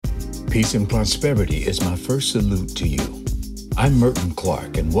Peace and prosperity is my first salute to you. I'm Merton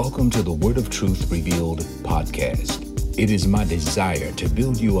Clark, and welcome to the Word of Truth Revealed podcast. It is my desire to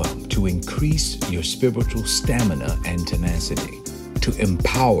build you up, to increase your spiritual stamina and tenacity, to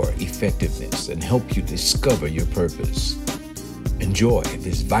empower effectiveness and help you discover your purpose. Enjoy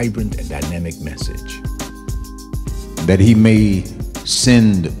this vibrant and dynamic message. That he may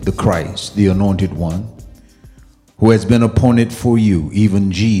send the Christ, the anointed one, who has been appointed for you,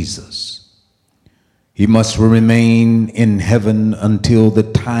 even Jesus. He must remain in heaven until the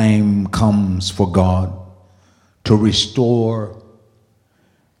time comes for God to restore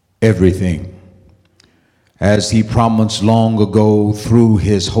everything, as he promised long ago through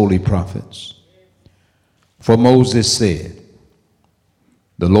his holy prophets. For Moses said,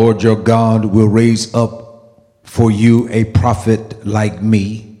 "The Lord your God will raise up for you a prophet like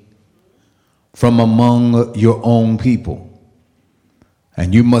me from among your own people,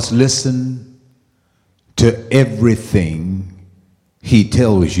 and you must listen to everything he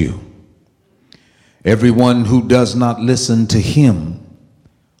tells you. Everyone who does not listen to him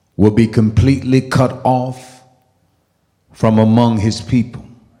will be completely cut off from among his people.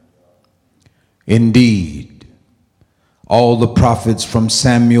 Indeed, all the prophets from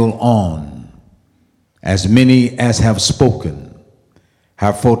Samuel on, as many as have spoken,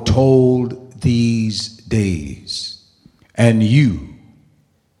 have foretold these days, and you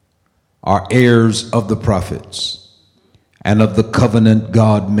are heirs of the prophets and of the covenant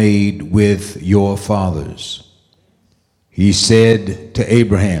God made with your fathers. He said to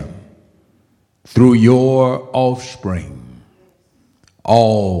Abraham, through your offspring,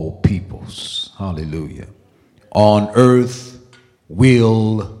 all peoples, hallelujah, on earth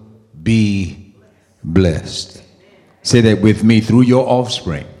will be blessed." Say that with me. Through your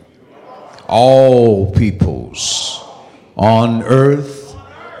offspring, all peoples on earth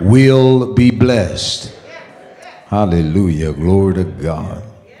will be blessed. Hallelujah. Glory to God.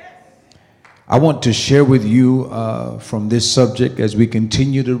 I want to share with you from this subject as we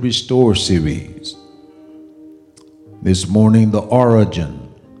continue the Restore series. This morning, the origin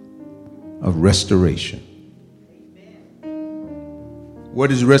of restoration. Where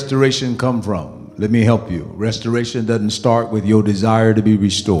does restoration come from? Let me help you. Restoration doesn't start with your desire to be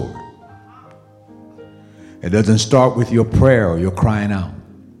restored. It doesn't start with your prayer or your crying out.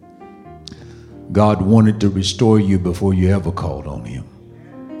 God wanted to restore you before you ever called on him.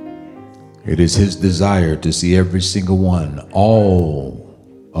 It is his desire to see every single one, all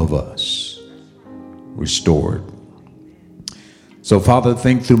of us, restored. So, Father,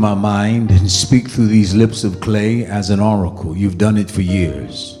 think through my mind and speak through these lips of clay as an oracle. You've done it for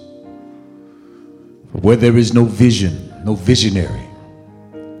years. Where there is no vision, no visionary,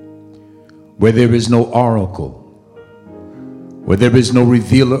 where there is no oracle, where there is no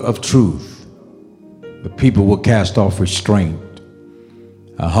revealer of truth, the people will cast off restraint.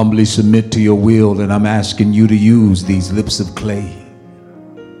 I humbly submit to your will, and I'm asking you to use these lips of clay.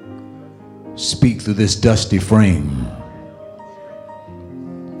 Speak through this dusty frame,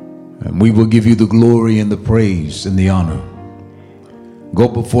 and we will give you the glory and the praise and the honor. Go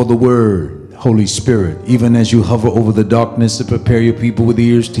before the word, Holy Spirit, even as you hover over the darkness to prepare your people with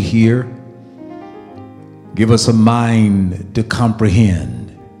ears to hear. Give us a mind to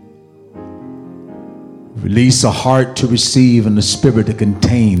comprehend. Release a heart to receive and a spirit to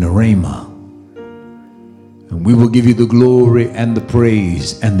contain, a rhema. And we will give you the glory and the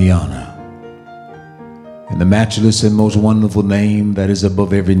praise and the honor. In the matchless and most wonderful name that is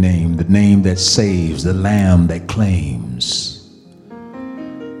above every name, the name that saves, the Lamb that claims,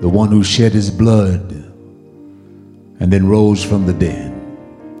 the one who shed his blood and then rose from the dead.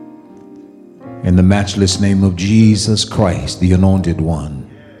 In the matchless name of Jesus Christ, the anointed one,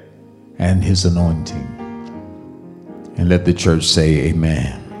 and his anointing. And let the church say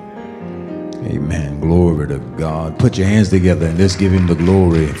amen. Amen. Glory to God. Put your hands together and let's give him the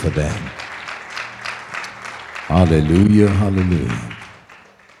glory for that. Hallelujah. Hallelujah.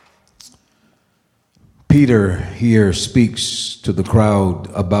 Peter here speaks to the crowd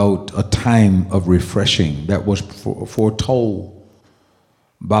about a time of refreshing that was foretold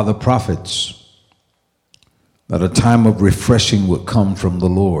by the prophets, that a time of refreshing would come from the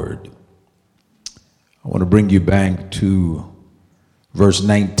Lord. I want to bring you back to verse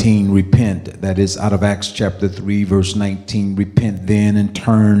 19, repent. That is out of Acts chapter 3, verse 19. Repent then and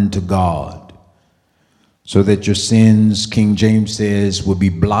turn to God, so that your sins, King James says, will be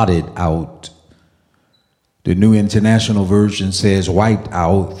blotted out. The New International Version says wiped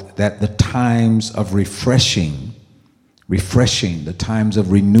out, that the times of refreshing, the times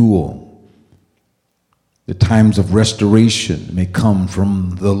of renewal, The times of restoration may come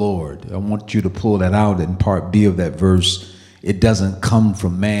from the Lord. I want you to pull that out in part B of that verse. It doesn't come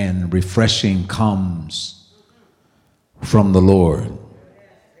from man. Refreshing comes from the Lord.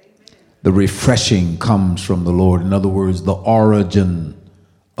 The refreshing comes from the Lord. In other words, the origin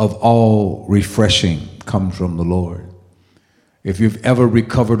of all refreshing comes from the Lord. If you've ever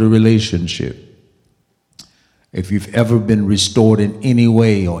recovered a relationship, if you've ever been restored in any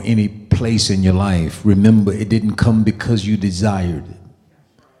way or any place in your life, remember it didn't come because you desired it.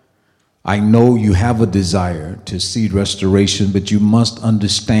 I know you have a desire to see restoration, but you must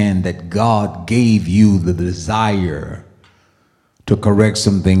understand that God gave you the desire to correct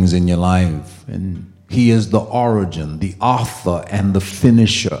some things in your life. And He is the origin, the author, and the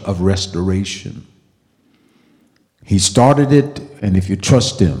finisher of restoration. He started it, and if you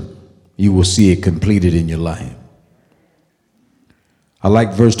trust Him, you will see it completed in your life. I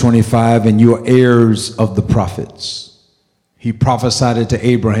like verse 25, and you are heirs of the prophets. He prophesied it to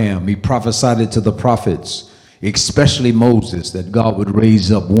Abraham. He prophesied it to the prophets, especially Moses, that God would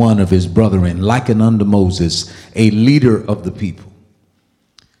raise up one of his brethren, likened unto Moses, a leader of the people.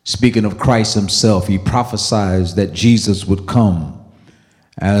 Speaking of Christ himself, he prophesies that Jesus would come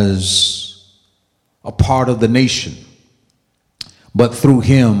as a part of the nation, but through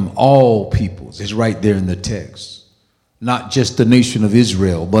him, all peoples. It's right there in the text. Not just the nation of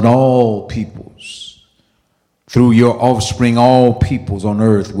Israel, but all peoples. Through your offspring, all peoples on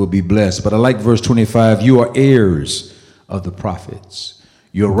earth will be blessed. But I like verse 25. You are heirs of the prophets.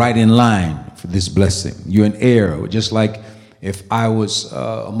 You're right in line for this blessing. You're an heir. Just like if I was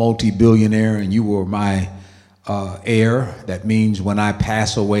a multi-billionaire and you were my heir, that means when I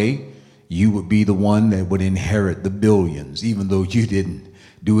pass away, you would be the one that would inherit the billions, even though you didn't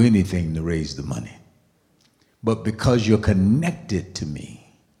do anything to raise the money. But because you're connected to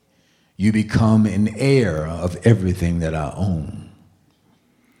me, you become an heir of everything that I own.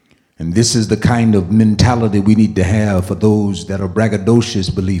 And this is the kind of mentality we need to have for those that are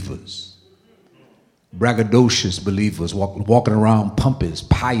braggadocious believers. Braggadocious believers walking around pompous,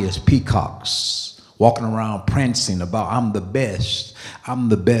 pious peacocks, walking around prancing about, I'm the best, I'm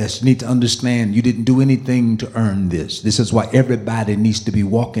the best. You need to understand you didn't do anything to earn this. This is why everybody needs to be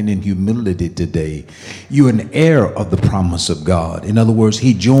walking in humility today. You're an heir of the promise of God. In other words,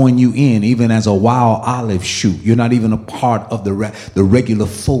 he joined you in even as a wild olive shoot. You're not even a part of the regular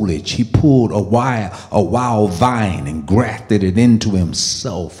foliage. He pulled a wild vine and grafted it into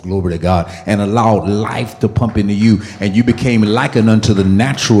himself, glory to God, and allowed life to pump into you, and you became likened unto the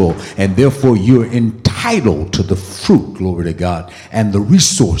natural, and therefore you're entitled to the fruit, glory to God, and the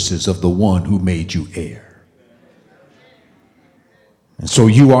resources of the one who made you heir. And so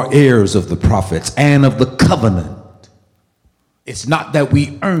you are heirs of the prophets and of the covenant. It's not that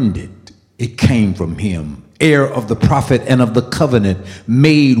we earned it. It came from him. Heir of the prophet and of the covenant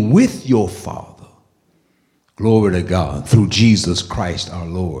made with your father. Glory to God, through Jesus Christ our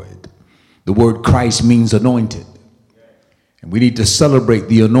Lord. The word Christ means anointed. And we need to celebrate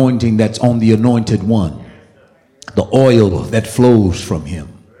the anointing that's on the anointed one. The oil that flows from him.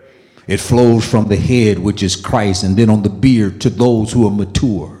 It flows from the head, which is Christ, and then on the beard to those who are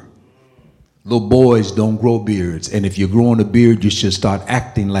mature. Little boys don't grow beards, and if you're growing a beard, you should start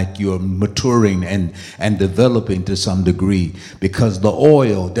acting like you're maturing and developing to some degree, because the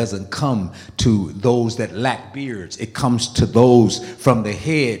oil doesn't come to those that lack beards. It comes to those from the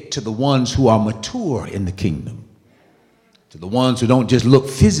head to the ones who are mature in the kingdom. To the ones who don't just look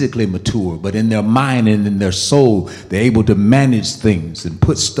physically mature, but in their mind and in their soul, they're able to manage things and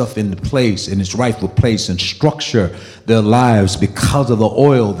put stuff into place in its rightful place and structure their lives because of the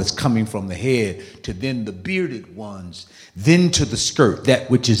oil that's coming from the head to then the bearded ones, then to the skirt, that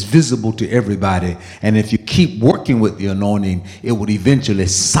which is visible to everybody. And if you keep working with the anointing, it would eventually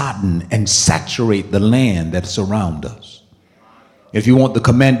sodden and saturate the land that's around us. If you want the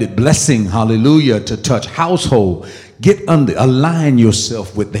commanded blessing, hallelujah, to touch household, align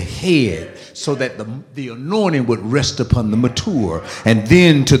yourself with the head so that the anointing would rest upon the mature, and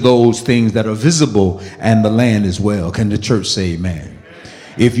then to those things that are visible and the land as well. Can the church say amen?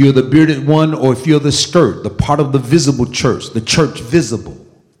 If you're the bearded one, or if you're the skirt, the part of the visible church, the church visible.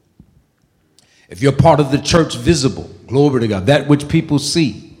 If you're part of the church visible, glory to God, that which people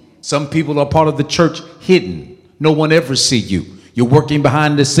see. Some people are part of the church hidden. No one ever see you. You're working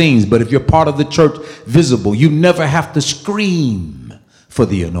behind the scenes, but if you're part of the church visible, you never have to scream for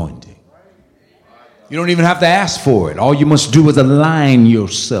the anointing. You don't even have to ask for it. All you must do is align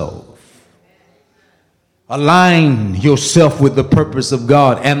yourself. Align yourself with the purpose of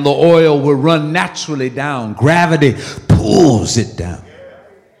God, and the oil will run naturally down. Gravity pulls it down.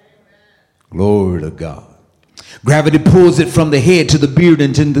 Glory to God. Gravity pulls it from the head to the beard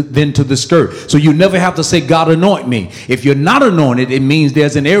and then to the skirt. So you never have to say, God, anoint me. If you're not anointed, it means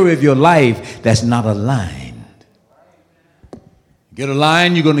there's an area of your life that's not aligned. Get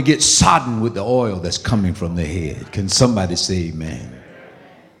aligned, you're going to get sodden with the oil that's coming from the head. Can somebody say amen?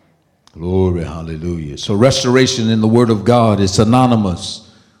 Glory, hallelujah. So restoration in the Word of God is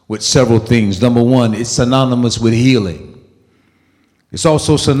synonymous with several things. Number one, it's synonymous with healing. It's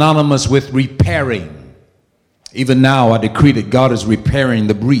also synonymous with repairing. Even now, I decree that God is repairing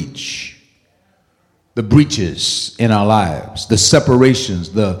the breaches in our lives, the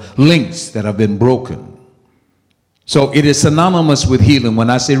separations, the links that have been broken. So it is synonymous with healing. When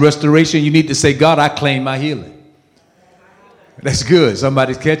I say restoration, you need to say, God, I claim my healing. That's good.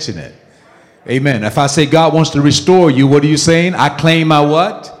 Somebody's catching it. Amen. If I say God wants to restore you, what are you saying? I claim my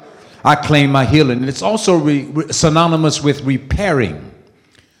what? I claim my healing. And it's also synonymous with repairing.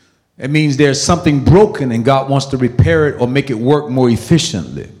 It means there's something broken and God wants to repair it or make it work more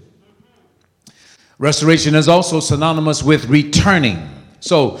efficiently. Restoration is also synonymous with returning.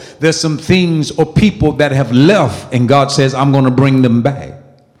 So there's some things or people that have left and God says, I'm going to bring them back.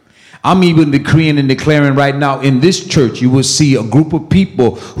 I'm even decreeing and declaring right now in this church, you will see a group of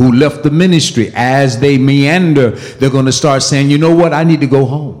people who left the ministry. As they meander, they're going to start saying, you know what? I need to go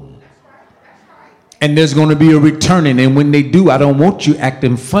home. And there's going to be a returning. And when they do, I don't want you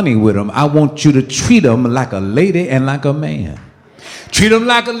acting funny with them. I want you to treat them like a lady and like a man. Treat them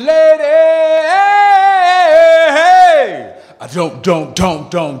like a lady. Hey.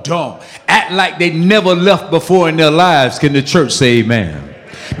 Don't. Act like they never left before in their lives. Can the church say amen?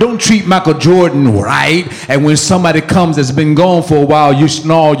 Don't treat Michael Jordan right. And when somebody comes that's been gone for a while, you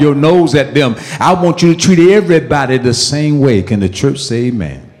snarl your nose at them. I want you to treat everybody the same way. Can the church say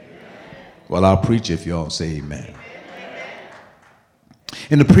amen? Well, I'll preach if y'all say amen.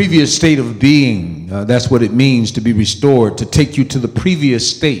 In the previous state of being, that's what it means to be restored, to take you to the previous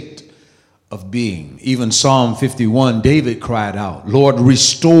state of being. Even Psalm 51, David cried out, Lord,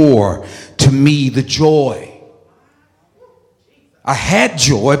 restore to me the joy. I had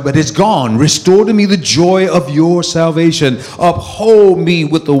joy, but it's gone. Restore to me the joy of your salvation. Uphold me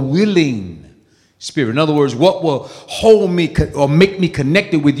with a willing spirit. In other words, what will hold me or make me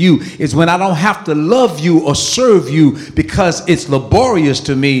connected with you is when I don't have to love you or serve you because it's laborious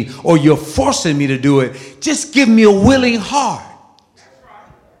to me or you're forcing me to do it. Just give me a willing heart.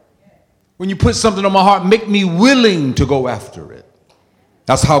 When you put something on my heart, make me willing to go after it.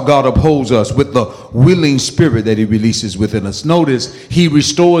 That's how God upholds us, with the willing spirit that he releases within us. Notice, he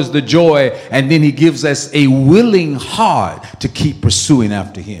restores the joy and then he gives us a willing heart to keep pursuing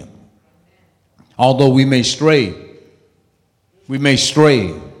after him. Although we may stray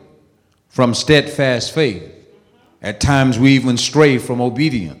from steadfast faith. At times we even stray from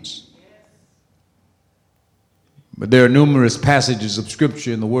obedience. But there are numerous passages of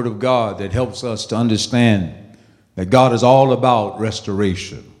scripture in the Word of God that helps us to understand that God is all about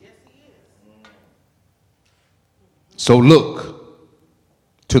restoration. So look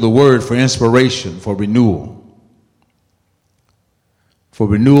to the Word for inspiration, for renewal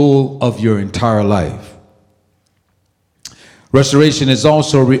of your entire life. Restoration is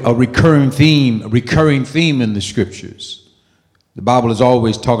also a recurring theme in the scriptures. The Bible is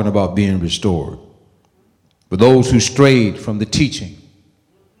always talking about being restored. For those who strayed from the teaching,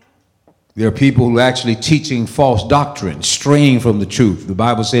 there are people who are actually teaching false doctrine, straying from the truth. The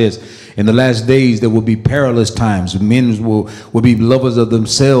Bible says in the last days there will be perilous times. Men will be lovers of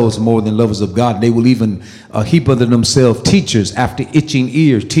themselves more than lovers of God. They will even heap unto themselves teachers after itching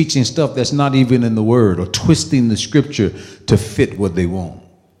ears, teaching stuff that's not even in the Word or twisting the scripture to fit what they want.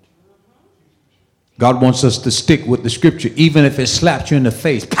 God wants us to stick with the scripture, even if it slaps you in the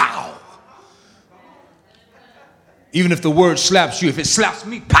face. Pow! Even if the word slaps you, if it slaps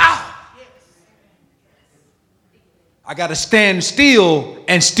me, pow! I got to stand still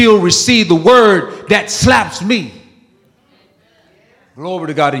and still receive the word that slaps me. Glory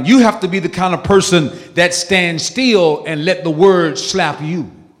to God. And you have to be the kind of person that stands still and let the word slap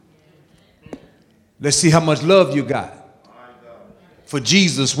you. Let's see how much love you got for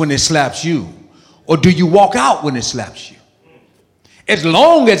Jesus when it slaps you. Or do you walk out when it slaps you? As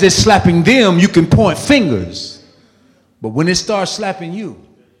long as it's slapping them, you can point fingers. But when it starts slapping you,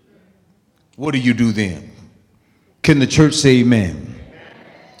 what do you do then? Can the church say amen?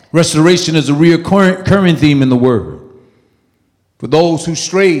 Restoration is a recurring theme in the Word. For those who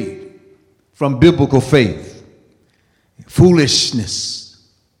strayed from biblical faith, foolishness.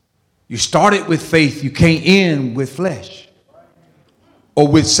 You started with faith, you can't end with flesh. Or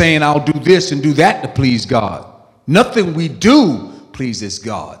with saying, I'll do this and do that to please God. Nothing we do pleases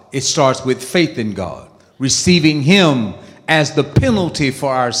God. It starts with faith in God. receiving him as the penalty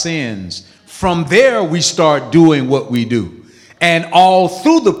for our sins. From there, we start doing what we do. And all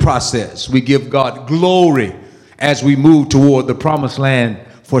through the process, we give God glory as we move toward the promised land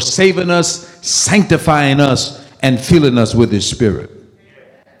for saving us, sanctifying us, and filling us with his Spirit.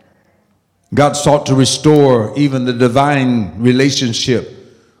 God sought to restore even the divine relationship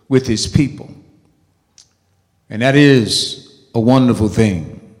with his people. And that is a wonderful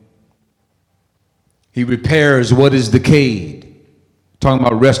thing. He repairs what is decayed. Talking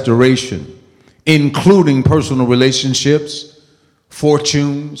about restoration, including personal relationships,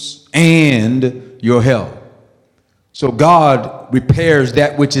 fortunes, and your health. So God repairs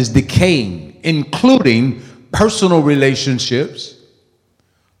that which is decaying, including personal relationships,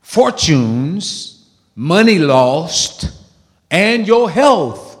 fortunes, money lost, and your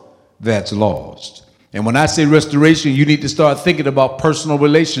health that's lost. And when I say restoration, you need to start thinking about personal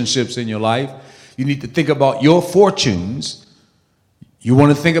relationships in your life. You need to think about your fortunes. You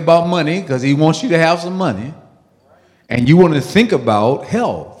want to think about money because he wants you to have some money. And you want to think about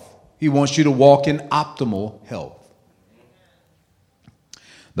health. He wants you to walk in optimal health.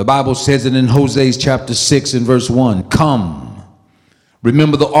 The Bible says it in Hosea chapter 6 and verse 1. Come.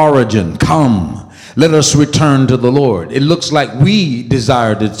 Remember the origin. Come. Let us return to the Lord. It looks like we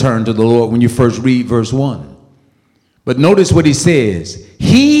desire to turn to the Lord when you first read verse 1. But notice what he says.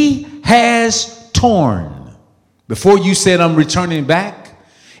 He has torn. Before you said I'm returning back,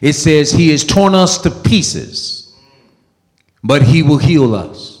 it says he has torn us to pieces, but he will heal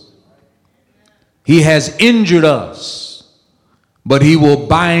us. He has injured us, but he will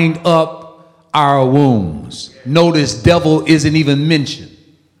bind up our wounds. Notice devil isn't even mentioned.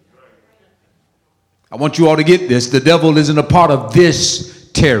 I want you all to get this. The devil isn't a part of this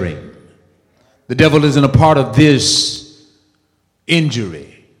tearing. The devil isn't a part of this injury.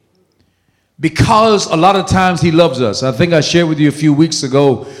 Because a lot of times he loves us. I think I shared with you a few weeks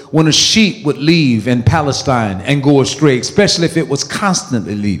ago when a sheep would leave in Palestine and go astray, especially if it was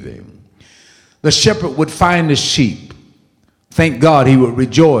constantly leaving. The shepherd would find the sheep. Thank God he would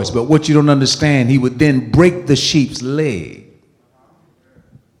rejoice. But what you don't understand, he would then break the sheep's leg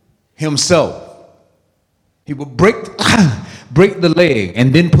himself. He would break the leg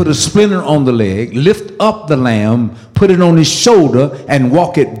and then put a splinter on the leg, lift up the lamb, put it on his shoulder, and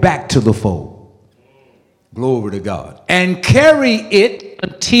walk it back to the fold. Glory to God. And carry it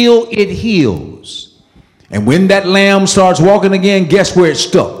until it heals. And when that lamb starts walking again, guess where it's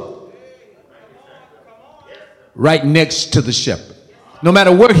stuck? Right next to the shepherd. No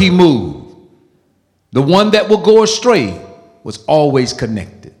matter where he moved, the one that will go astray was always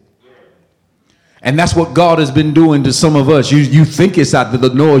connected. And that's what God has been doing to some of us. You think it's out of the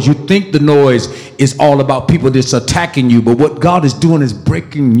noise. You think the noise is all about people that's attacking you. But what God is doing is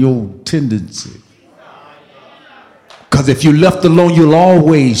breaking your tendency. Because if you're left alone, you'll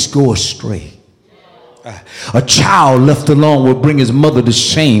always go astray. A child left alone will bring his mother to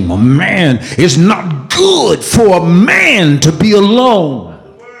shame. A man, it's not good for a man to be alone.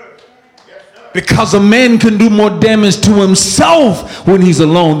 Because a man can do more damage to himself when he's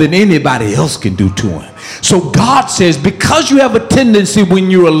alone than anybody else can do to him. So God says, because you have a tendency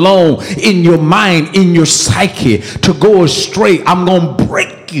when you're alone in your mind, in your psyche, to go astray, I'm going to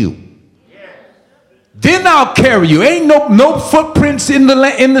break you. Then I'll carry you. Ain't no footprints in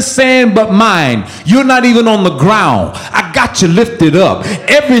the sand but mine. You're not even on the ground. I got you lifted up.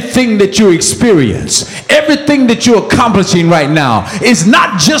 Everything that you experience, everything that you're accomplishing right now is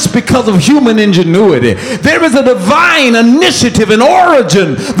not just because of human ingenuity. There is a divine initiative and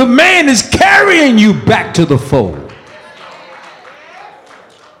origin. The man is carrying you back to the fold.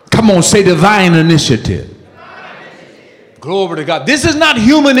 Come on, say divine initiative. Glory to God. This is not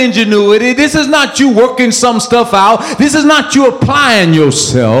human ingenuity. This is not you working some stuff out. This is not you applying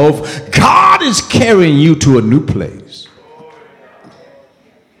yourself. God is carrying you to a new place.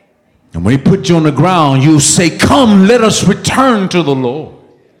 And when he put you on the ground, you say, come, let us return to the Lord.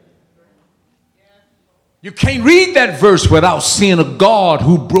 You can't read that verse without seeing a God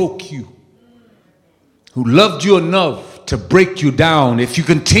who broke you, who loved you enough to break you down. If you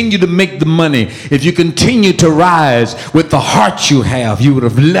continue to make the money, if you continue to rise with the heart you have, you would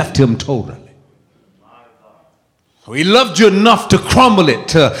have left him totally. So he loved you enough to crumble it,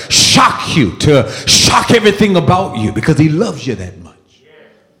 to shock you, to shock everything about you, because he loves you that much.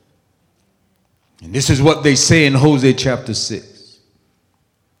 And this is what they say in Hosea chapter 6.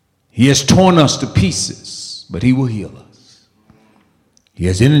 He has torn us to pieces, but he will heal us. He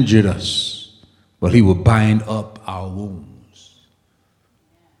has injured us, but he will bind up our wounds.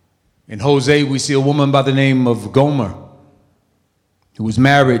 In Hosea, we see a woman by the name of Gomer who was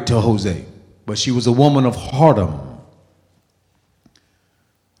married to Hosea, but she was a woman of whoredom.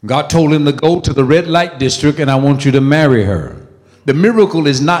 God told him to go to the red light district, and I want you to marry her. The miracle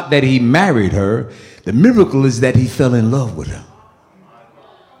is not that he married her. The miracle is that he fell in love with her.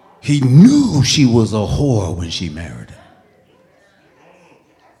 He knew she was a whore when she married him.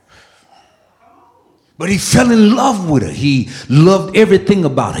 But he fell in love with her. He loved everything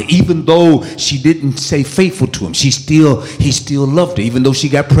about her. Even though she didn't stay faithful to him, he still loved her. Even though she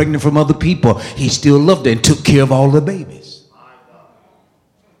got pregnant from other people, he still loved her and took care of all the babies.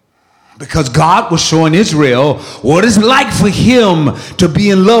 Because God was showing Israel what it's like for him to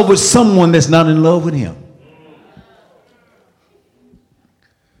be in love with someone that's not in love with him.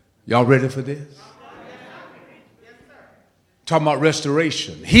 Y'all ready for this? Talking about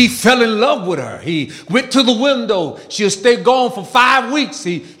restoration. He fell in love with her. He went to the window. She'll stay gone for 5 weeks.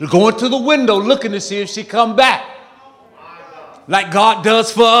 He going to the window looking to see if she come back. Like God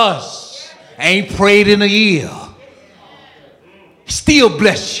does for us. Ain't prayed in a year. Still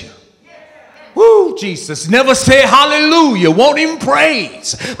bless you. Woo, Jesus. Never say hallelujah. Won't even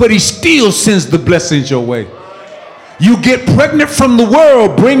praise. But he still sends the blessings your way. You get pregnant from the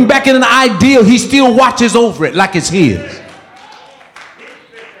world, bring back in an ideal, he still watches over it like it's his.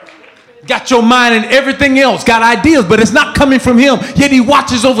 Got your mind and everything else, got ideas, but it's not coming from him, yet he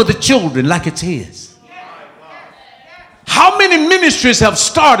watches over the children like it's his. How many ministries have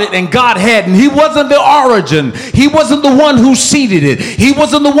started and God hadn't? He wasn't the origin. He wasn't the one who seeded it. He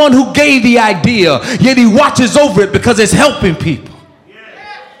wasn't the one who gave the idea, yet he watches over it because it's helping people.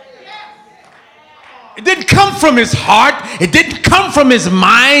 It didn't come from his heart. It didn't come from his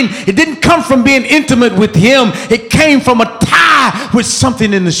mind. It didn't come from being intimate with him. It came from a tie with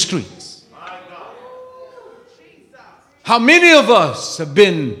something in the streets. How many of us have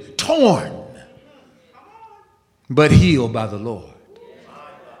been torn but healed by the Lord?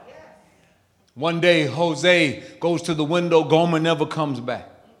 One day Jose goes to the window. Gomer never comes back.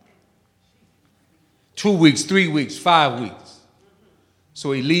 2 weeks, 3 weeks, 5 weeks.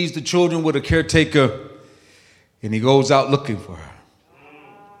 So he leaves the children with a caretaker and he goes out looking for her.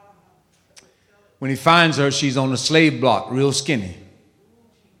 When he finds her, she's on the slave block, real skinny.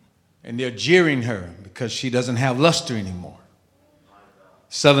 And they're jeering her because she doesn't have luster anymore.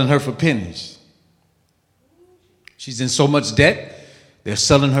 Selling her for pennies. She's in so much debt, they're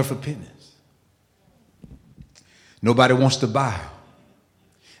selling her for pennies. Nobody wants to buy her.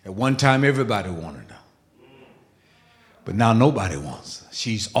 At one time, everybody wanted her. But now nobody wants her.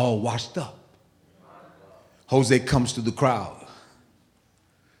 She's all washed up. Jose comes to the crowd.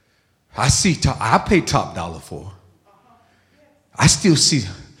 I pay top dollar for her. I still see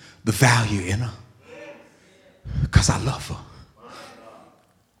the value in her because I love her.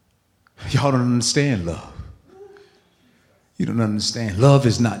 Y'all don't understand love. You don't understand. Love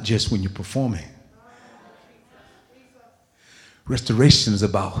is not just when you're performing. Restoration is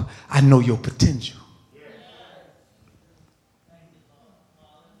about, I know your potential.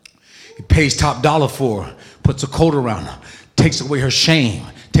 He pays top dollar for her, puts a coat around her, takes away her shame,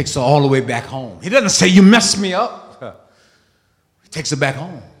 takes her all the way back home. He doesn't say, you messed me up. He takes her back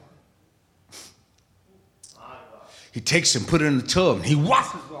home. He takes her and put her in the tub, and he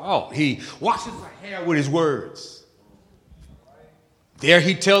washes her out. He washes her hair with his words. There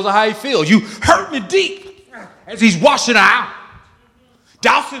he tells her how he feels. You hurt me deep, as he's washing her out,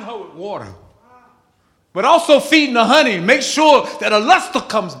 dousing her with water, but also feeding her honey. Make sure that her luster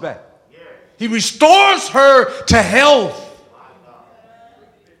comes back. He restores her to health.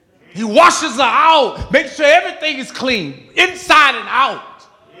 He washes her out, makes sure everything is clean, inside and out.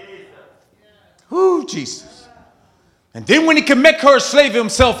 Ooh, Jesus. And then when he can make her a slave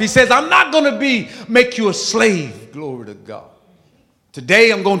himself, he says, I'm not going to make you a slave. Glory to God.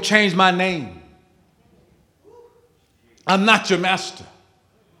 Today I'm going to change my name. I'm not your master.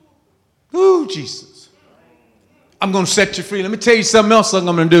 Ooh, Jesus. I'm going to set you free. Let me tell you something else I'm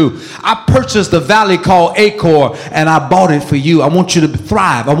going to do. I purchased a valley called Acor, and I bought it for you. I want you to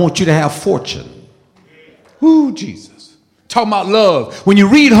thrive. I want you to have fortune. Ooh, Jesus. Talking about love. When you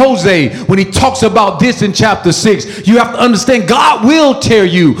read Hosea, when he talks about this in chapter 6, you have to understand God will tear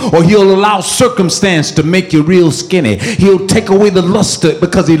you, or he'll allow circumstance to make you real skinny. He'll take away the luster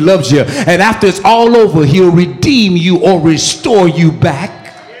because he loves you. And after it's all over, he'll redeem you or restore you back.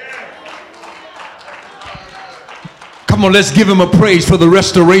 Come on, let's give him a praise for the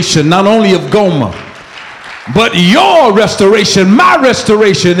restoration, not only of Gomer, but your restoration, my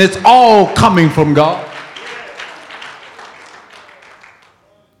restoration. It's all coming from God.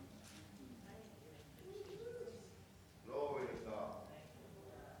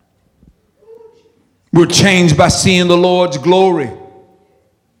 We're changed by seeing the Lord's glory.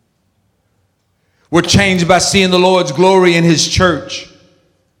 We're changed by seeing the Lord's glory in his church.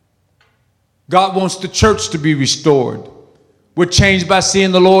 God wants the church to be restored. We're changed by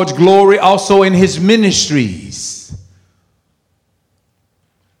seeing the Lord's glory also in his ministries.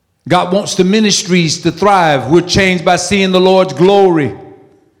 God wants the ministries to thrive. We're changed by seeing the Lord's glory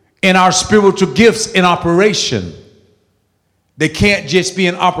in our spiritual gifts in operation. They can't just be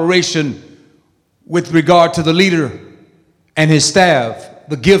in operation with regard to the leader and his staff.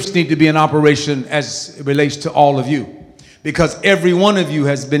 The gifts need to be in operation as it relates to all of you, because every one of you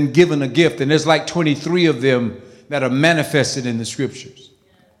has been given a gift, and there's like 23 of them that are manifested in the scriptures.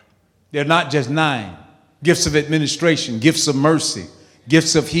 They're not just 9. Gifts of administration, gifts of mercy,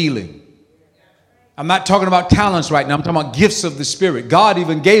 gifts of healing. I'm not talking about talents right now. I'm talking about gifts of the Spirit. God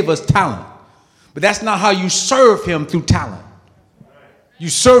even gave us talent, but that's not how you serve him, through talent. You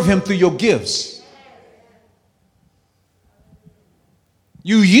serve him through your gifts.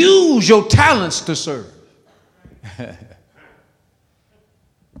 You use your talents to serve.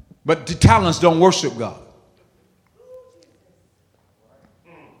 But the talents don't worship God.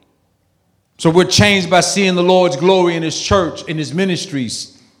 So we're changed by seeing the Lord's glory in his church, in his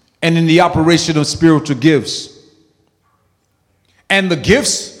ministries, and in the operation of spiritual gifts. And the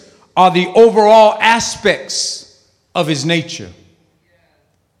gifts are the overall aspects of his nature.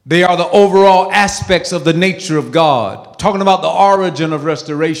 They are the overall aspects of the nature of God. Talking about the origin of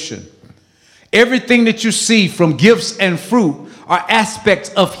restoration. Everything that you see from gifts and fruit are aspects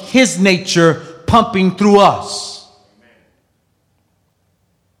of his nature pumping through us.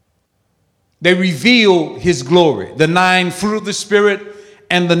 They reveal his glory. The 9 fruit of the Spirit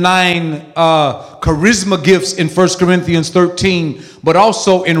and the 9 charisma gifts in 1 Corinthians 13, but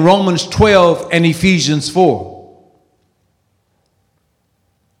also in Romans 12 and Ephesians 4.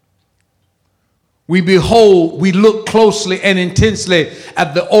 We behold, we look closely and intensely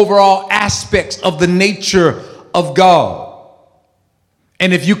at the overall aspects of the nature of God.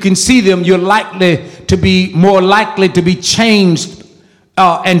 And if you can see them, you're more likely to be changed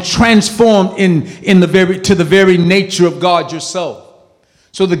and transformed to the very nature of God yourself.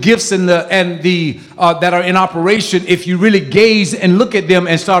 So the gifts that are in operation, if you really gaze and look at them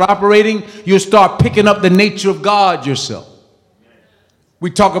and start operating, you'll start picking up the nature of God yourself. We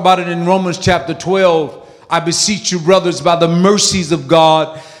talk about it in Romans chapter 12. I beseech you, brothers, by the mercies of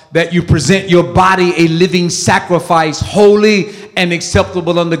God, that you present your body a living sacrifice, holy and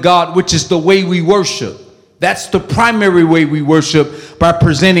acceptable unto God, which is the way we worship. That's the primary way we worship, by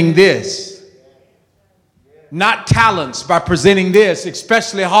presenting this. Not talents, by presenting this,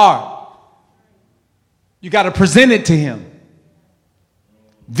 especially heart. You got to present it to him.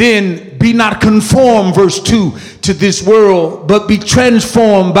 Then be not conformed, verse 2, to this world, but be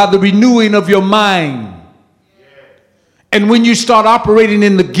transformed by the renewing of your mind. And when you start operating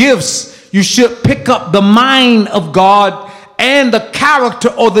in the gifts, you should pick up the mind of God and the character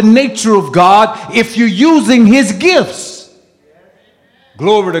or the nature of God if you're using his gifts.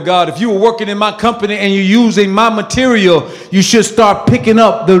 Glory to God. If you were working in my company and you're using my material, you should start picking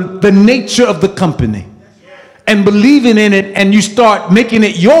up the nature of the company and believing in it, and you start making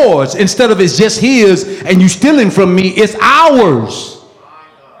it yours instead of it's just his and you stealing from me. It's ours.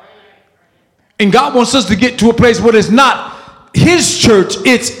 And God wants us to get to a place where it's not his church,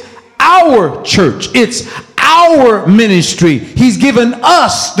 it's our church. It's our ministry. He's given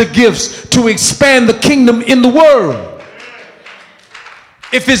us the gifts to expand the kingdom in the world.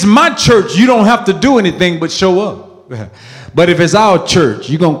 If it's my church, you don't have to do anything but show up. But if it's our church,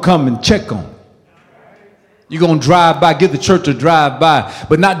 you're going to come and check on it. You're going to drive by, give the church a drive by,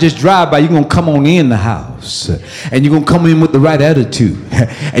 but not just drive by. You're going to come on in the house, and you're going to come in with the right attitude,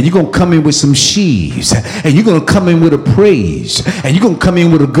 and you're going to come in with some sheaves, and you're going to come in with a praise, and you're going to come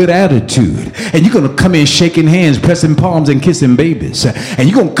in with a good attitude, and you're going to come in shaking hands, pressing palms, and kissing babies, and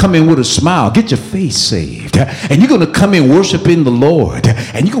you're going to come in with a smile, get your face saved, and you're going to come in worshiping the Lord,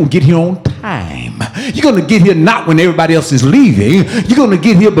 and you're going to get here on time. You're going to get here not when everybody else is leaving. You're going to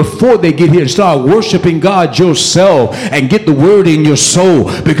get here before they get here and start worshiping God yourself and get the word in your soul,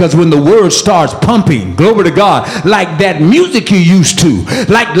 because when the word starts pumping, glory to God, like that music you used to,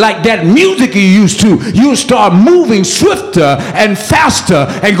 like that music you used to, you'll start moving swifter and faster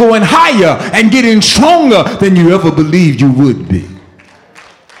and going higher and getting stronger than you ever believed you would be.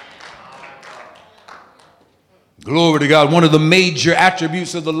 Glory to God. One of the major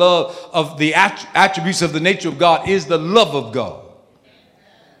attributes of the love of the attributes of the nature of God is the love of God.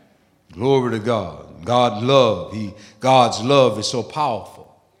 Glory to God. God's love is so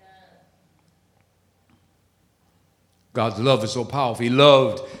powerful. God's love is so powerful. He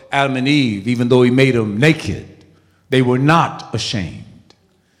loved Adam and Eve even though he made them naked. They were not ashamed.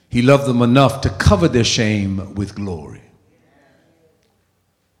 He loved them enough to cover their shame with glory.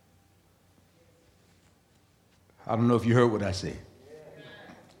 I don't know if you heard what I said.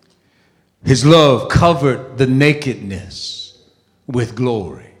 His love covered the nakedness with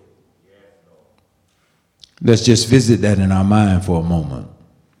glory. Let's just visit that in our mind for a moment.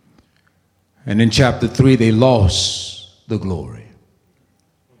 And in chapter 3, they lost the glory.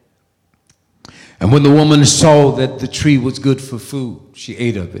 And when the woman saw that the tree was good for food, she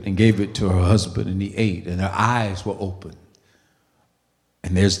ate of it and gave it to her husband, and he ate, and her eyes were opened.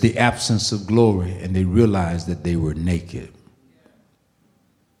 And there's the absence of glory, and they realized that they were naked.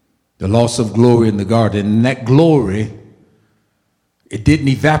 The loss of glory in the garden, and that glory, it didn't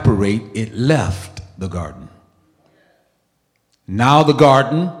evaporate, it left the garden. Now the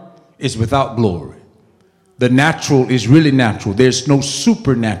garden is without glory. The natural is really natural. There's no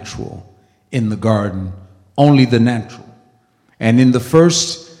supernatural in the garden, only the natural. And in the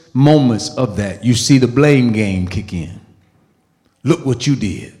first moments of that, you see the blame game kick in. Look what you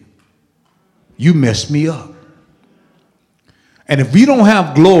did. You messed me up. And if we don't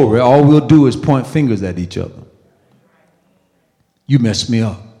have glory, all we'll do is point fingers at each other. You messed me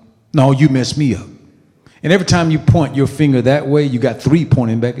up. No, you messed me up. And every time you point your finger that way, you got 3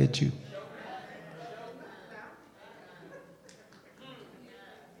 pointing back at you.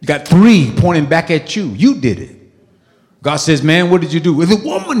 You got 3 pointing back at you. You did it. God says, man, what did you do? With the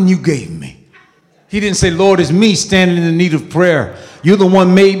woman you gave me. He didn't say, Lord, it's me standing in the need of prayer. You're the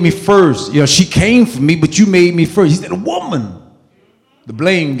one made me first. You know, she came for me, but you made me first. He said, a woman. The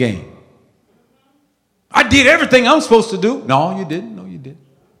blame game. I did everything I'm supposed to do. No, you didn't. No, you didn't.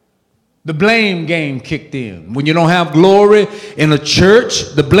 The blame game kicked in. When you don't have glory in a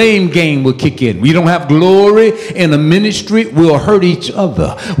church, the blame game will kick in. When you don't have glory in a ministry, we'll hurt each other.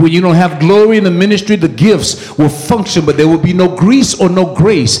 When you don't have glory in the ministry, the gifts will function, but there will be no grease or no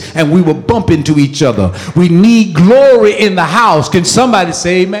grace, and we will bump into each other. We need glory in the house. Can somebody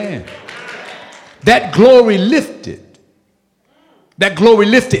say amen? That glory lifted. That glory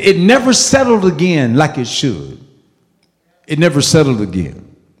lifted. It never settled again like it should. It never settled again.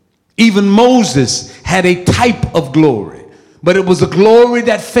 Even Moses had a type of glory, but it was a glory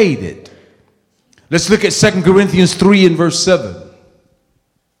that faded. Let's look at 2 Corinthians 3 and verse 7.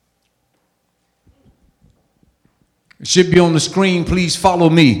 It should be on the screen. Please follow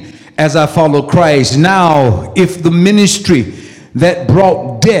me as I follow Christ. Now, if the ministry that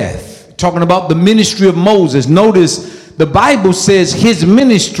brought death, talking about the ministry of Moses, notice the Bible says his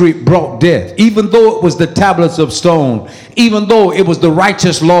ministry brought death, even though it was the tablets of stone, even though it was the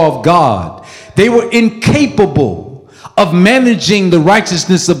righteous law of God. They were incapable of managing the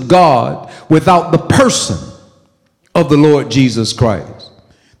righteousness of God without the person of the Lord Jesus Christ.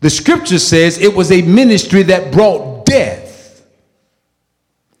 The scripture says it was a ministry that brought death,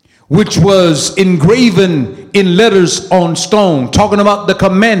 which was engraven in letters on stone, talking about the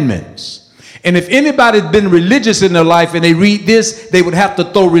commandments. And if anybody had been religious in their life and they read this, they would have to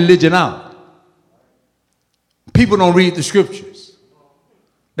throw religion out. People don't read the scriptures.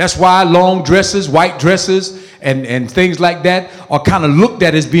 That's why long dresses, white dresses, and things like that are kind of looked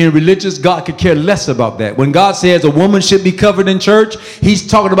at as being religious. God could care less about that. When God says a woman should be covered in church, he's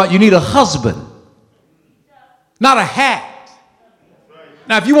talking about you need a husband, not a hat.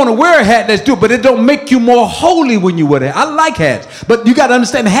 Now, if you want to wear a hat, let's do it, but it don't make you more holy when you wear it. I like hats, but you got to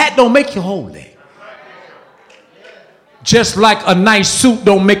understand, the hat don't make you holy. Just like a nice suit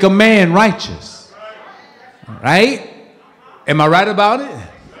don't make a man righteous. Right? Am I right about it?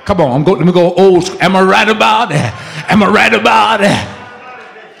 Come on, let me go old school. Am I right about it? Am I right about it?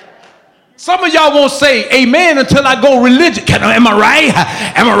 Some of y'all won't say amen until I go religion. Am I right?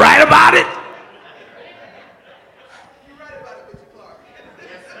 Am I right about it?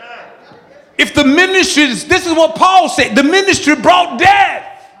 If the ministry, this is what Paul said, the ministry brought death.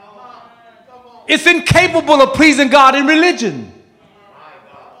 It's incapable of pleasing God in religion.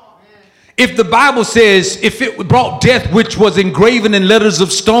 If the Bible says, if it brought death which was engraven in letters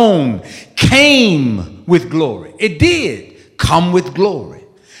of stone, came with glory. It did come with glory.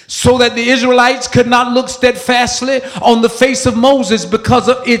 So that the Israelites could not look steadfastly on the face of Moses because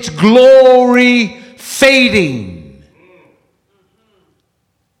of its glory fading.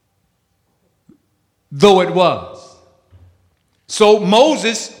 Though it was. So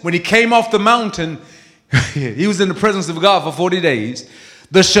Moses, when he came off the mountain, he was in the presence of God for 40 days.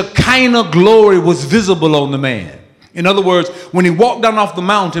 The Shekinah glory was visible on the man. In other words, when he walked down off the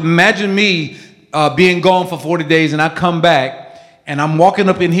mountain, imagine me being gone for 40 days and I come back and I'm walking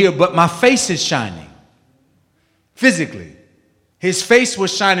up in here, but my face is shining. Physically. His face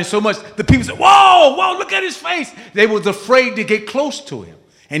was shining so much, the people said, whoa, look at his face. They was afraid to get close to him.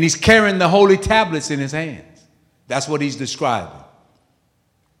 And he's carrying the holy tablets in his hands. That's what he's describing.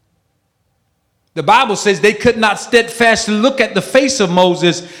 The Bible says they could not steadfastly look at the face of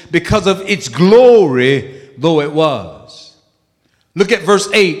Moses because of its glory, though it was. Look at verse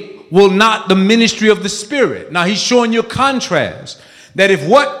 8. Will not the ministry of the Spirit. Now he's showing you a contrast. That if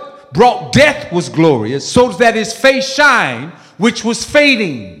what brought death was glorious, so that his face shine, which was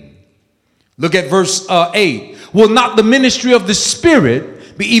fading. Look at verse 8. Will not the ministry of the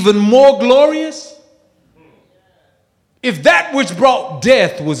Spirit be even more glorious? If that which brought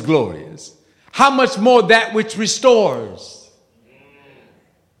death was glorious, how much more that which restores,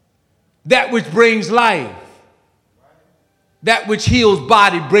 that which brings life, that which heals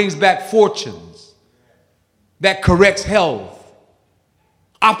body, brings back fortunes, that corrects health,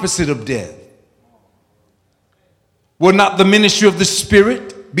 opposite of death. Will not the ministry of the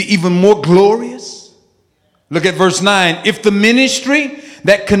Spirit be even more glorious? Look at verse 9. If the ministry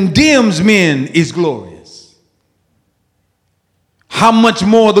that condemns men is glorious, how much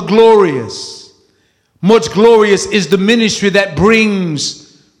more the glorious? Much glorious is the ministry that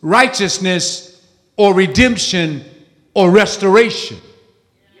brings righteousness or redemption or restoration.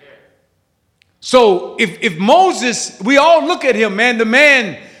 So if Moses, we all look at him, man, the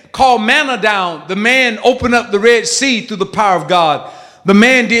man called manna down, the man opened up the Red Sea through the power of God. The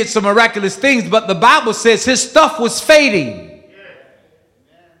man did some miraculous things, but the Bible says his stuff was fading.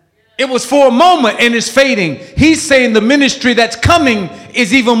 It was for a moment and it's fading. He's saying the ministry that's coming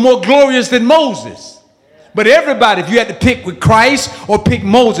is even more glorious than Moses. But everybody, if you had to pick with Christ or pick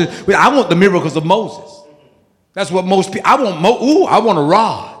Moses, I want the miracles of Moses. That's what most people, I want a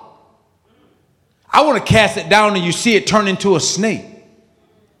rod. I want to cast it down and you see it turn into a snake.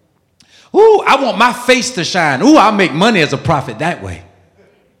 Ooh, I want my face to shine. Ooh, I'll make money as a prophet that way.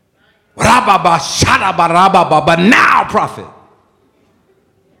 But now, prophet.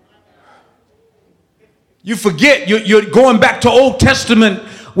 You forget, you're going back to Old Testament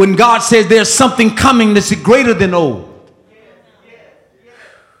when God says there's something coming that's greater than old.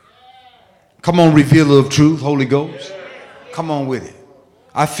 Come on, revealer of truth, Holy Ghost. Come on with it.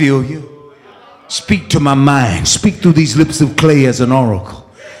 I feel you. Speak to my mind. Speak through these lips of clay as an oracle.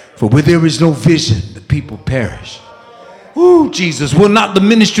 For where there is no vision, the people perish. Ooh, Jesus, will not the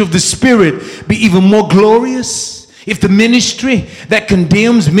ministry of the Spirit be even more glorious? If the ministry that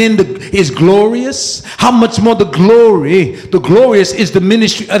condemns men is glorious, how much more the glorious is the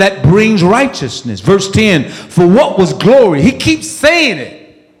ministry that brings righteousness. Verse 10, for what was glory? He keeps saying it.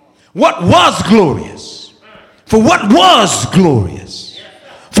 What was glorious? For what was glorious?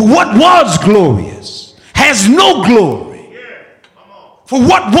 For what was glorious has no glory. For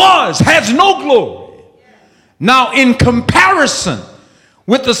what was has no glory. Now in comparison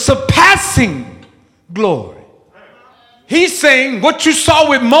with the surpassing glory, he's saying what you saw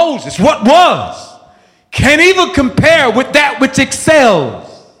with Moses, what was, can't even compare with that which excels.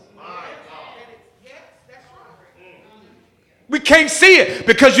 We can't see it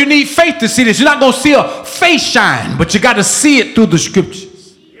because you need faith to see this. You're not going to see a face shine, but you got to see it through the scriptures.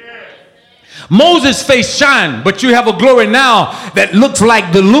 Moses' face shine, but you have a glory now that looks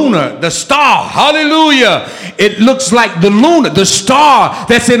like the lunar, the star. Hallelujah. It looks like the lunar, the star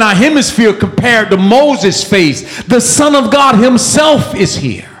that's in our hemisphere compared to Moses' face. The Son of God himself is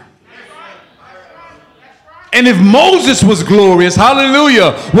here. And if Moses was glorious,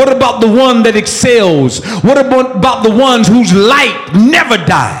 hallelujah, what about the one that excels? What about the ones whose light never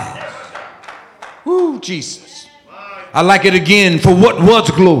dies? Ooh, Jesus. I like it again. For what was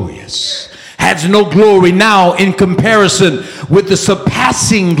glorious has no glory now in comparison with the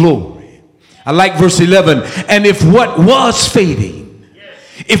surpassing glory. I like verse 11. And if what was fading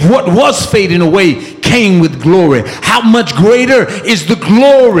away came with glory, how much greater is the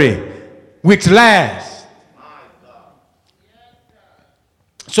glory which lasts?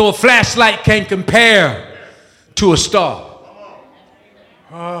 So a flashlight can't compare to a star.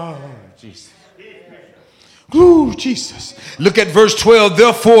 Oh, Jesus. Ooh, Jesus. Look at verse 12.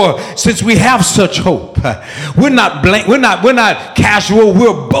 Therefore, since we have such hope, we're not casual,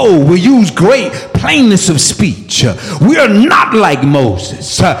 we're bold. We use great plainness of speech. We are not like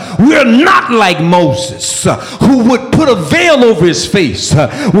Moses. We are not like Moses, who would put a veil over his face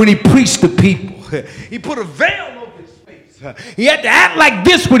when he preached to people. He put a veil over his face. He had to act like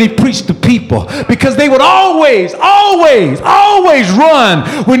this when he preached to people, because they would always run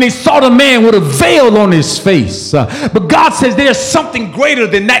when they saw the man with a veil on his face. But God says there's something greater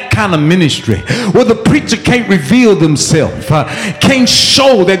than that kind of ministry, where the preacher can't reveal themselves, can't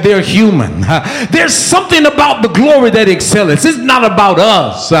show that they're human. There's something about the glory that excels. It's not about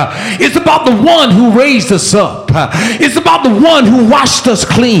us. It's about the one who raised us up. It's about the one who washed us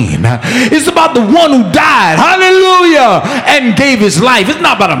clean. It's about the one who died, hallelujah, and gave his life. It's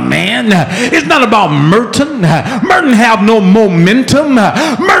not about a man. It's not about Merton. Merton have no momentum.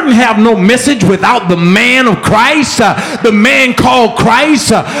 Merton have no message without the man of Christ, the man called Christ,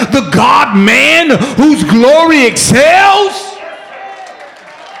 the God man whose glory excels.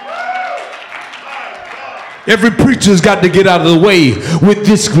 Every preacher's got to get out of the way with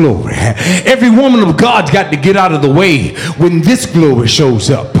this glory. Every woman of God's got to get out of the way when this glory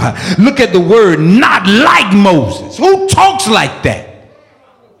shows up. Look at the word, not like Moses. Who talks like that?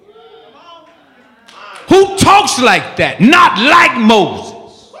 Who talks like that? Not like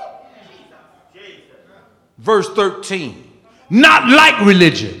Moses. Verse 13. Not like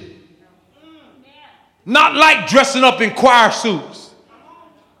religion. Not like dressing up in choir suits.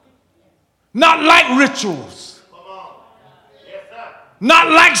 Not like rituals.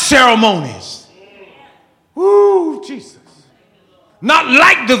 Not like ceremonies. Woo, Jesus. Not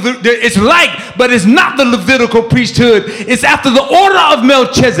like it's like, but it's not the Levitical priesthood. It's after the order of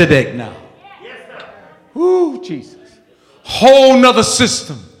Melchizedek now. Woo, Jesus. Whole nother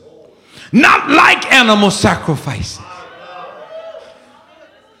system. Not like animal sacrifices.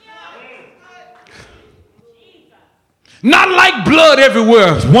 Not like blood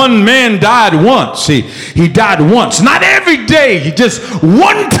everywhere. One man died once. He died once. Not every day. Just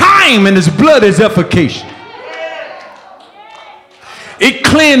one time, and his blood is efficacious. It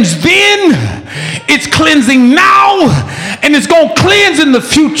cleansed then. It's cleansing now. And it's going to cleanse in the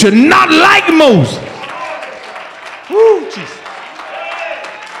future. Not like Moses. Woo, Jesus.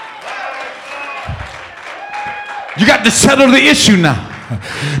 You got to settle the issue now.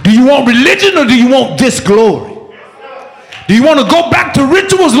 Do you want religion or do you want this glory? Do you want to go back to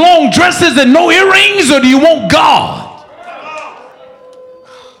rituals, long dresses, and no earrings, or do you want God?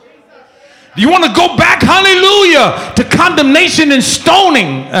 Do you want to go back, hallelujah, to condemnation and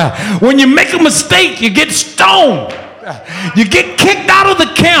stoning? When you make a mistake, you get stoned. You get kicked out of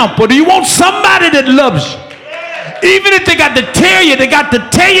the camp. Or do you want somebody that loves you? Even if they got to tear you, they got to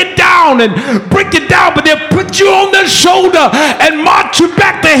tear you down and break you down, but they'll put you on their shoulder and march you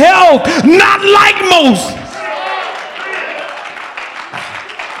back to health, not like Moses.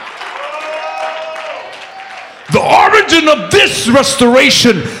 The origin of this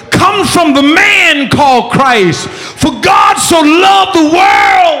restoration comes from the man called Christ. For God so loved the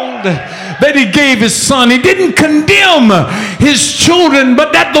world that he gave his son. He didn't condemn his children,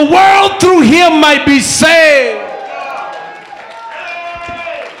 but that the world through him might be saved.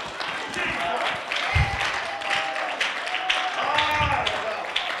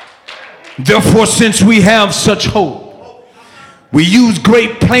 Therefore, since we have such hope, we use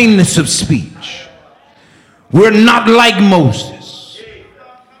great plainness of speech. We're not like Moses,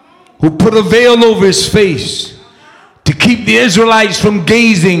 who put a veil over his face to keep the Israelites from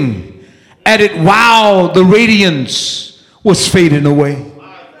gazing at it while the radiance was fading away.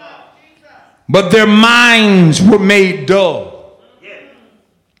 But their minds were made dull.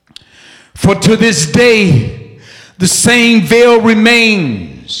 For to this day, the same veil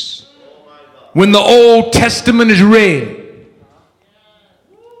remains when the Old Testament is read.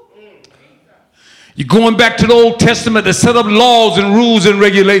 You're going back to the Old Testament to set up laws and rules and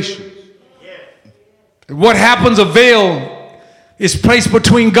regulations. And what happens? A veil is placed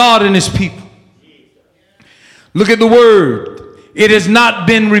between God and his people. Look at the word. It has not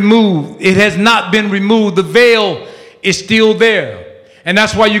been removed. It has not been removed. The veil is still there. And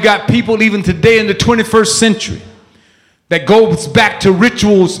that's why you got people even today in the 21st century that goes back to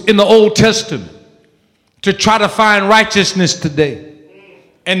rituals in the Old Testament to try to find righteousness today.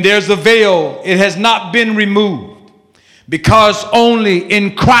 And there's a veil. It has not been removed because only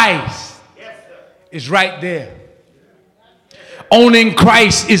in Christ is right there. Only in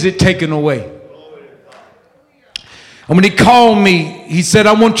Christ is it taken away. And when he called me, he said,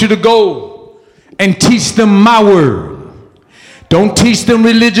 I want you to go and teach them my word. Don't teach them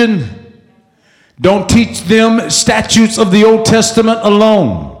religion. Don't teach them statutes of the Old Testament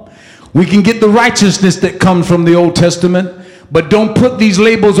alone. We can get the righteousness that comes from the Old Testament, but don't put these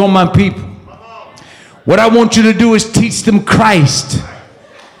labels on my people. What I want you to do is teach them Christ.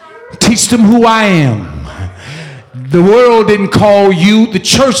 Teach them who I am. The world didn't call you. The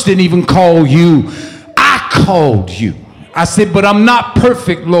church didn't even call you. I called you. I said, but I'm not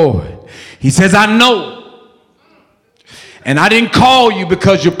perfect, Lord. He says, I know. And I didn't call you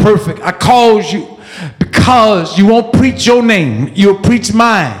because you're perfect. I called you because you won't preach your name. You'll preach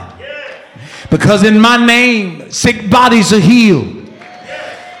mine. Because in my name, sick bodies are healed.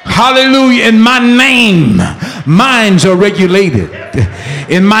 Hallelujah. In my name, minds are regulated.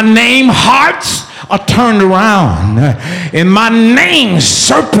 In my name, hearts are turned around. In my name,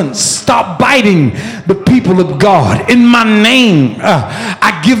 serpents stop biting the people of God. In my name,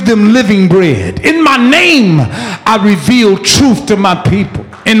 I give them living bread. In my name, I reveal truth to my people.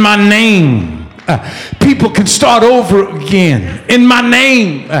 In my name, people can start over again. In my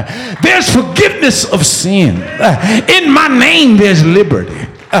name, there's forgiveness of sin. In my name, there's liberty.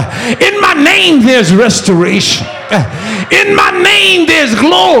 In my name, there's restoration. In my name, there's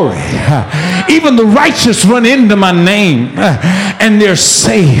glory. Even the righteous run into my name and they're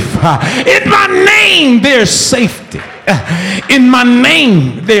safe. In my name, there's safety. In my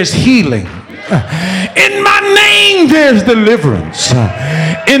name, there's healing. In my name, there's deliverance.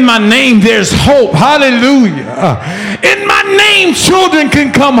 In my name, there's hope. Hallelujah. In my name, children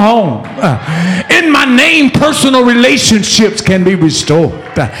can come home. In my name, personal relationships can be restored.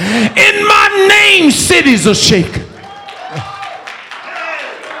 In my name, cities are shaken.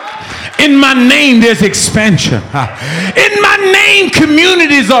 In my name, there's expansion. In my name,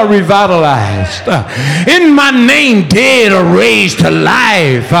 communities are revitalized. In my name, dead are raised to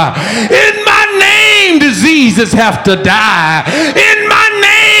life. In my name, diseases have to die. In my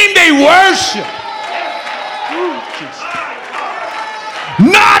name, they worship.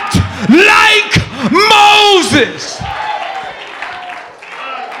 Not like Moses.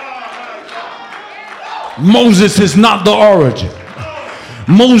 Moses is not the origin.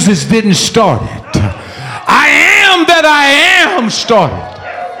 Moses didn't start it. I am that I am started.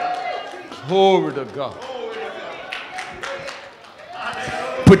 Glory to God.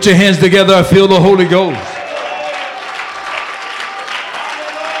 Put your hands together. I feel the Holy Ghost.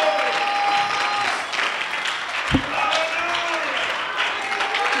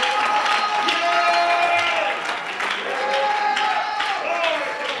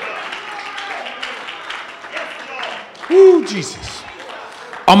 Ooh, Jesus.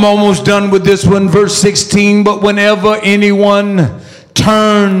 I'm almost done with this one. Verse 16, but whenever anyone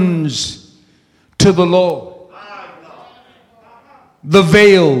turns to the Lord, the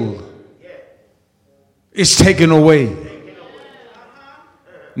veil is taken away.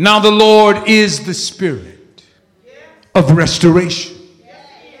 Now the Lord is the Spirit of restoration,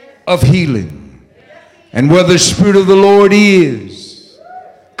 of healing. And where the Spirit of the Lord is,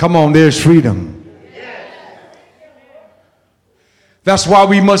 come on, there's freedom. That's why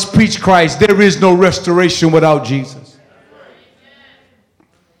we must preach Christ. There is no restoration without Jesus.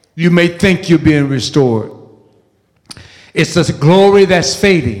 You may think you're being restored. It's a glory that's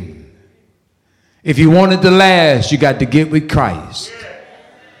fading. If you want it to last, you got to get with Christ.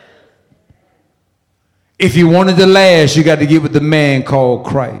 If you want it to last, you got to get with the man called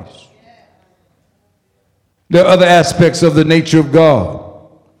Christ. There are other aspects of the nature of God,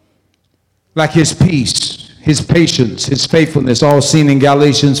 like his peace, his patience, his faithfulness, all seen in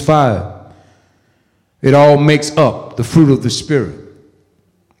Galatians 5. It all makes up the fruit of the Spirit.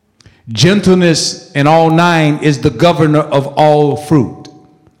 Gentleness in all 9 is the governor of all fruit.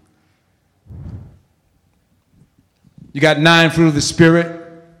 You got 9 fruit of the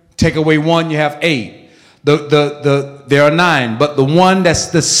Spirit. Take away 1, you have 8. There are 9, but the one that's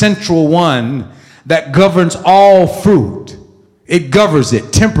the central one that governs all fruit, it governs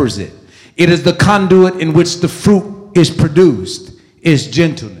it, tempers it. It is the conduit in which the fruit is produced, is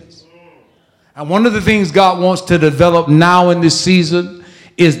gentleness. And one of the things God wants to develop now in this season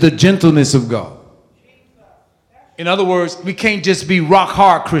is the gentleness of God. In other words, we can't just be rock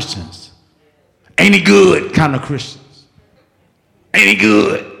hard Christians. Ain't he good kind of Christians. Ain't he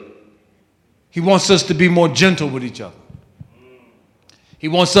good? He wants us to be more gentle with each other. He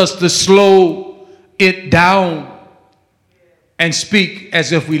wants us to slow it down and speak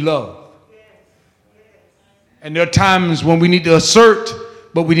as if we love. And there are times when we need to assert,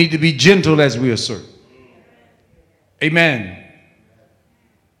 but we need to be gentle as we assert. Amen.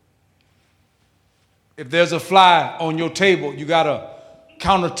 If there's a fly on your table, you got a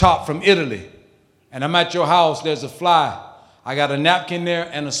countertop from Italy, and I'm at your house, there's a fly. I got a napkin there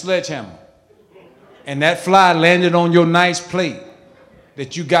and a sledgehammer. And that fly landed on your nice plate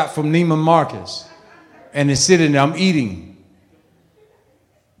that you got from Neiman Marcus. And it's sitting there, I'm eating.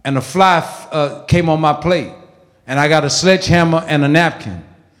 And a fly came on my plate. And I got a sledgehammer and a napkin.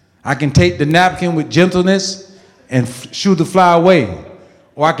 I can take the napkin with gentleness and shoo the fly away.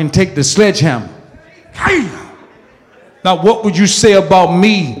 Or I can take the sledgehammer. Now, what would you say about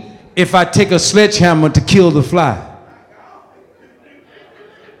me if I take a sledgehammer to kill the fly?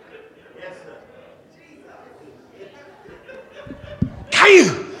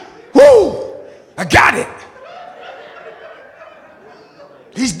 Woo! I got it.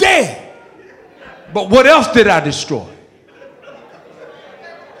 He's dead. But what else did I destroy?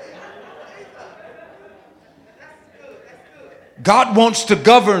 God wants to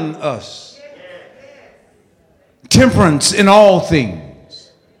govern us. Temperance in all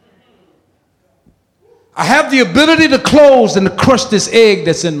things. I have the ability to close and to crush this egg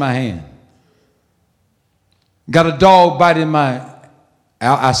that's in my hand. Got a dog bite in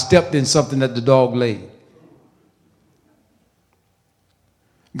I stepped in something that the dog laid.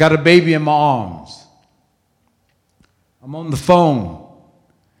 Got a baby in my arms. I'm on the phone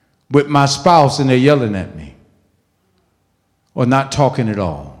with my spouse and they're yelling at me or not talking at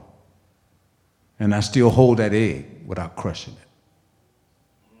all. And I still hold that egg without crushing it.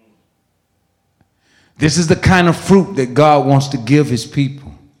 This is the kind of fruit that God wants to give his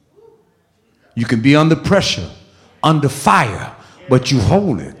people. You can be under pressure, under fire, but you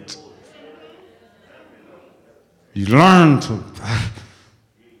hold it. You learn to.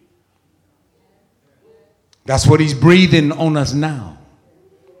 That's what he's breathing on us now.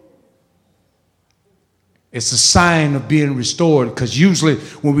 It's a sign of being restored, because usually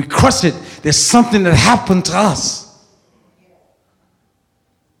when we crush it, there's something that happened to us.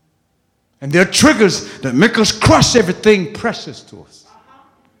 And there are triggers that make us crush everything precious to us.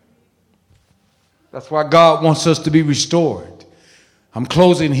 That's why God wants us to be restored. I'm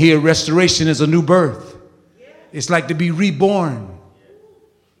closing here. Restoration is a new birth. It's like to be reborn,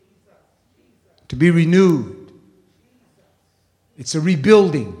 to be renewed. It's a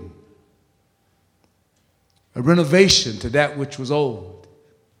rebuilding, a renovation to that which was old.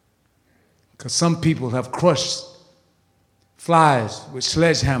 Because some people have crushed flies with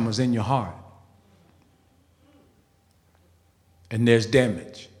sledgehammers in your heart. And there's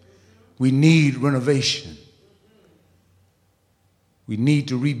damage. We need renovation. We need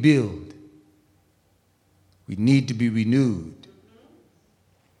to rebuild. We need to be renewed.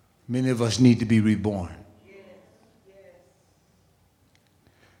 Many of us need to be reborn.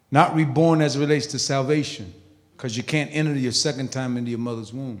 Not reborn as it relates to salvation, because you can't enter your second time into your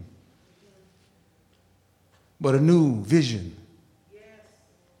mother's womb. But a new vision.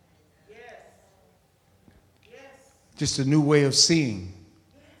 Just a new way of seeing.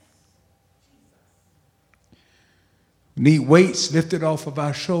 We need weights lifted off of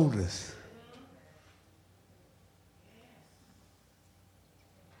our shoulders.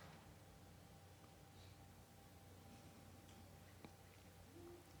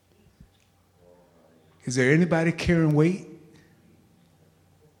 Is there anybody carrying weight?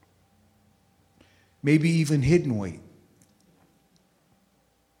 Maybe even hidden weight.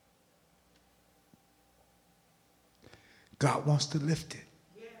 God wants to lift it.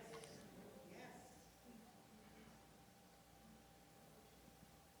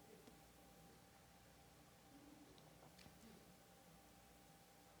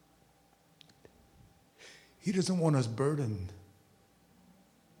 He doesn't want us burdened.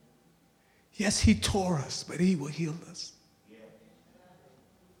 Yes, he tore us, but he will heal us.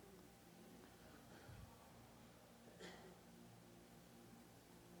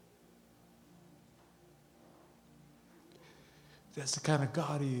 That's the kind of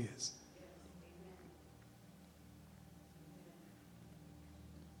God he is.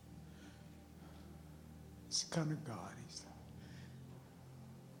 It's the kind of God he's.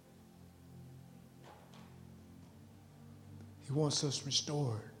 He wants us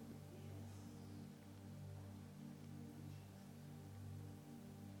restored.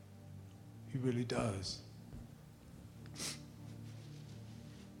 He really does.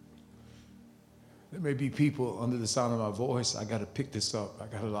 There may be people under the sound of my voice. I got to pick this up. I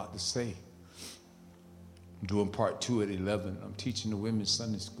got a lot to say. I'm doing part 2 at 11. I'm teaching the women's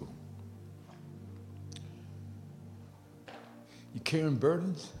Sunday school. You carrying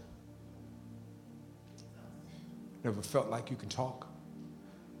burdens? Never felt like you can talk?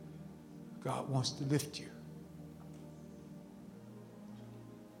 God wants to lift you.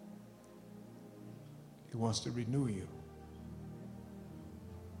 He wants to renew you.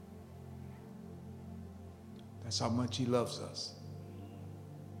 That's how much he loves us.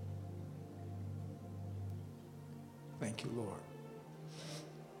 Thank you, Lord.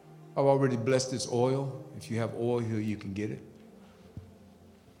 I've already blessed this oil. If you have oil here, you can get it.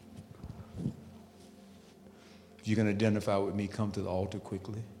 If you can identify with me, come to the altar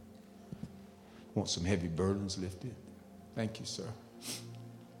quickly. Want some heavy burdens lifted? Thank you, sir.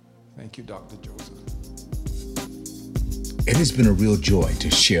 Thank you, Dr. Joseph. It has been a real joy to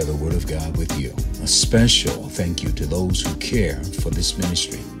share the Word of God with you. A special thank you to those who care for this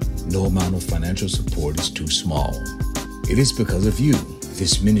ministry. No amount of financial support is too small. It is because of you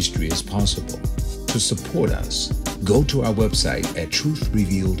this ministry is possible. To support us, go to our website at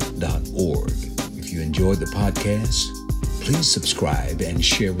truthrevealed.org. If you enjoyed the podcast, please subscribe and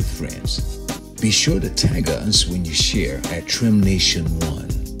share with friends. Be sure to tag us when you share at Trim Nation One.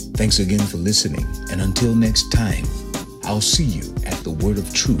 Thanks again for listening, and until next time, I'll see you at the Word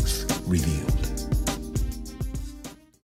of Truth Revealed.